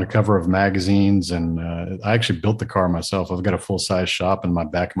 It's been on the cover of magazines, and I actually built the car myself. I've got a full-size shop in my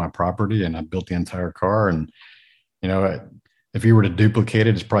back of my property, and I built the entire car. And, if you were to duplicate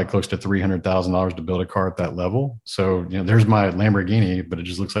it, it's probably close to $300,000 to build a car at that level. So, there's my Lamborghini, but it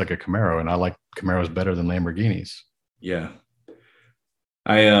just looks like a Camaro, and I like Camaros better than Lamborghinis. Yeah.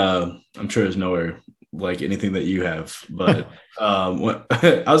 I'm sure there's nowhere like anything that you have, but I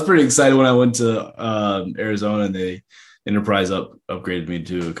was pretty excited when I went to Arizona and they Enterprise upgraded me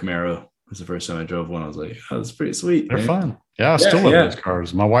to a Camaro. It was the first time I drove one. I was like, oh, that's pretty sweet. They're fun. Yeah, I still love those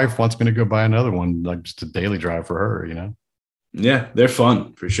cars. My wife wants me to go buy another one, like just a daily drive for her, Yeah, they're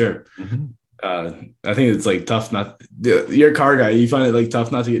fun for sure. Mm-hmm. I think it's like tough you're a car guy. You find it like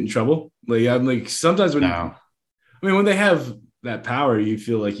tough not to get in trouble. Like I'm like sometimes when they have that power, you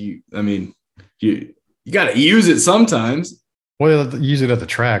feel like you got to use it sometimes. Well, use it at the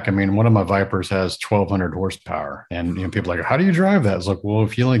track. I mean, one of my Vipers has 1,200 horsepower, and people are like, how do you drive that? It's like, well,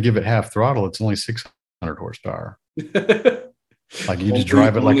 if you only give it half throttle, it's only 600 horsepower. Like you just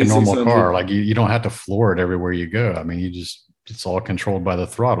drive it like a normal car. Like you don't have to floor it everywhere you go. I mean, it's all controlled by the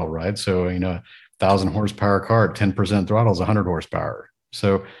throttle, right? So 1,000 horsepower car at 10% throttle is 100 horsepower.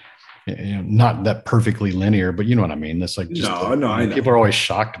 So not that perfectly linear, but you know what I mean. That's like I know. People are always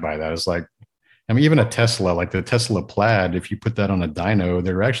shocked by that. It's like, I mean, even a Tesla, like the Tesla Plaid, if you put that on a dyno,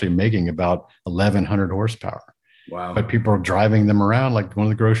 they're actually making about 1,100 horsepower. Wow. But people are driving them around like going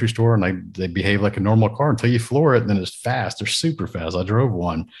to the grocery store and they behave like a normal car until you floor it. And then it's fast. They're super fast. I drove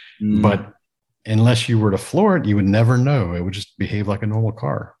one, but unless you were to floor it, you would never know. It would just behave like a normal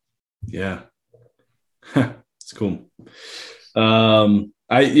car. Yeah. It's cool. I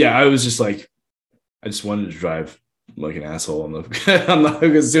was just like, I just wanted to drive like an asshole on the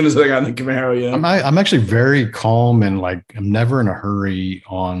hook as soon as I got in the Camaro. I'm actually very calm and like I'm never in a hurry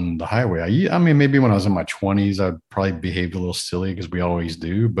on the highway. I mean, maybe when I was in my 20s, I'd probably behaved a little silly because we always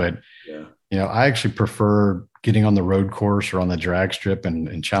do. But I actually prefer getting on the road course or on the drag strip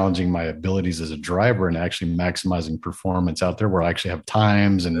and challenging my abilities as a driver and actually maximizing performance out there where I actually have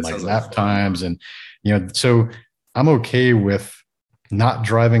times and like lap times. And, so I'm okay with not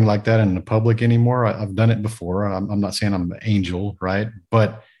driving like that in the public anymore. I've done it before. I'm not saying I'm an angel, right?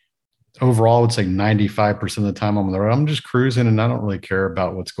 But overall, I would say 95% of the time I'm on the road, I'm just cruising and I don't really care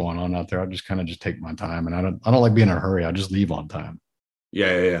about what's going on out there. I just kind of just take my time, and I don't like being in a hurry. I just leave on time.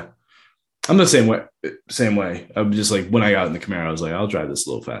 Yeah. I'm the same way. I'm just like, when I got in the Camaro, I was like, I'll drive this a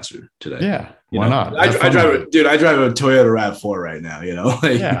little faster today. Yeah. Why not? I drive a Toyota RAV4 right now,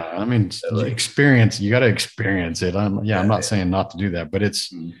 Like, yeah. I mean, experience, you got to experience it. I'm not saying not to do that, but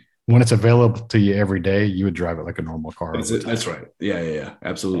it's when it's available to you every day, you would drive it like a normal car. That's right. Yeah.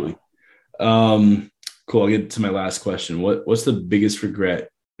 Absolutely. Cool. I'll get to my last question. What's the biggest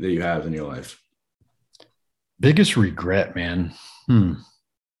regret that you have in your life? Biggest regret, man.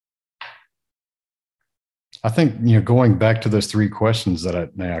 I think, going back to those three questions that I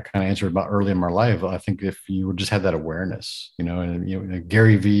kind of answered about early in my life, I think if you just had that awareness, and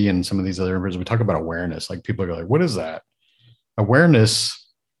Gary Vee and some of these other members, we talk about awareness. Like, people go like, what is that?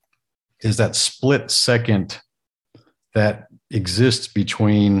 Awareness is that split second that exists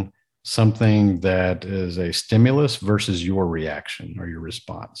between something that is a stimulus versus your reaction or your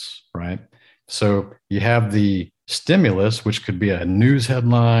response, right? So you have the stimulus, which could be a news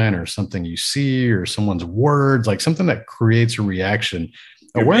headline or something you see or someone's words, like something that creates a reaction.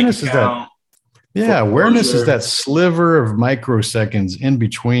 Awareness is that, awareness is that sliver of microseconds in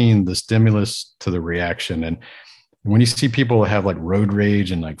between the stimulus to the reaction. And when you see people have like road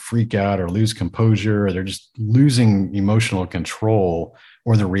rage and like freak out or lose composure, or they're just losing emotional control,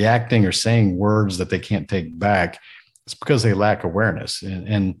 or they're reacting or saying words that they can't take back, it's because they lack awareness.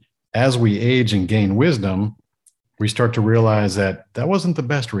 And as we age and gain wisdom, we start to realize that wasn't the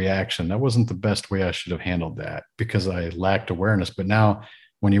best reaction. That wasn't the best way I should have handled that because I lacked awareness. But now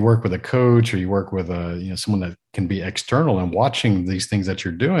when you work with a coach or you work with someone that can be external and watching these things that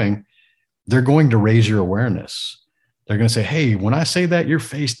you're doing, they're going to raise your awareness. They're going to say, hey, when I say that, your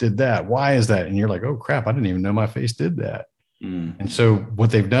face did that. Why is that? And you're like, oh, crap, I didn't even know my face did that. And so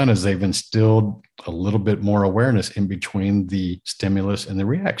what they've done is they've instilled a little bit more awareness in between the stimulus and the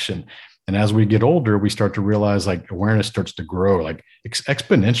reaction. And as we get older, we start to realize like awareness starts to grow like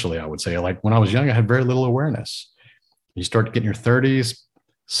exponentially, I would say. Like when I was young, I had very little awareness. You start to get in your 30s,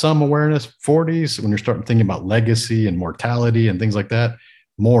 some awareness, 40s, when you're starting thinking about legacy and mortality and things like that.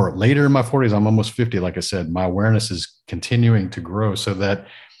 More later in my 40s, I'm almost 50. Like I said, my awareness is continuing to grow so that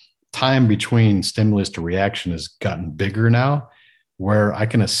time between stimulus to reaction has gotten bigger now, where I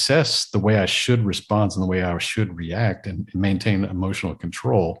can assess the way I should respond and the way I should react and maintain emotional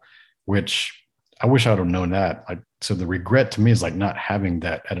control, which I wish I would have known that. So the regret to me is like not having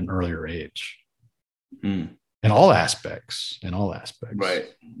that at an earlier age in all aspects.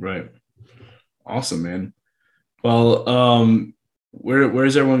 Right. Awesome, man. Well, where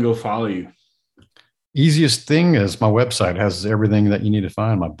does everyone go follow you? Easiest thing is my website has everything that you need to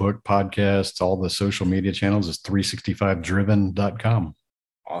find. My book, podcasts, all the social media channels is 365driven.com.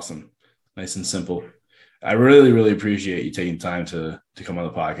 Awesome. Nice and simple. I really, really appreciate you taking time to come on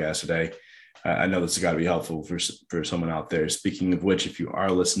the podcast today. I know this has got to be helpful for someone out there. Speaking of which, if you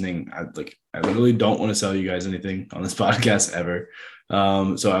are listening, I literally don't want to sell you guys anything on this podcast ever.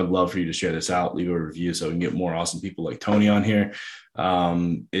 So I'd love for you to share this out, leave a review so we can get more awesome people like Tony on here.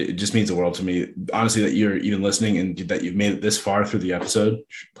 It just means the world to me, honestly, that you're even listening and that you've made it this far through the episode.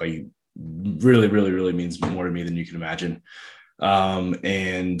 Like, really, really, really means more to me than you can imagine.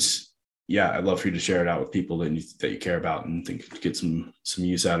 And yeah, I'd love for you to share it out with people that you care about and think get some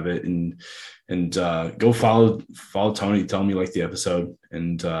use out of it. And go follow Tony. Tell him you like the episode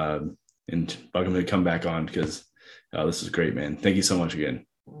and bug him to come back on because this is great, man. Thank you so much again.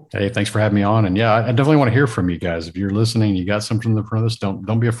 Hey, thanks for having me on. And yeah, I definitely want to hear from you guys. If you're listening, you got something in front of us,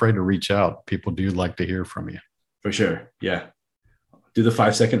 don't be afraid to reach out. People do like to hear from you. For sure. Yeah. Do the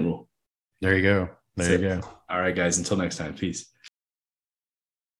 5-second rule. There you go. There you go. All right, guys. Until next time. Peace.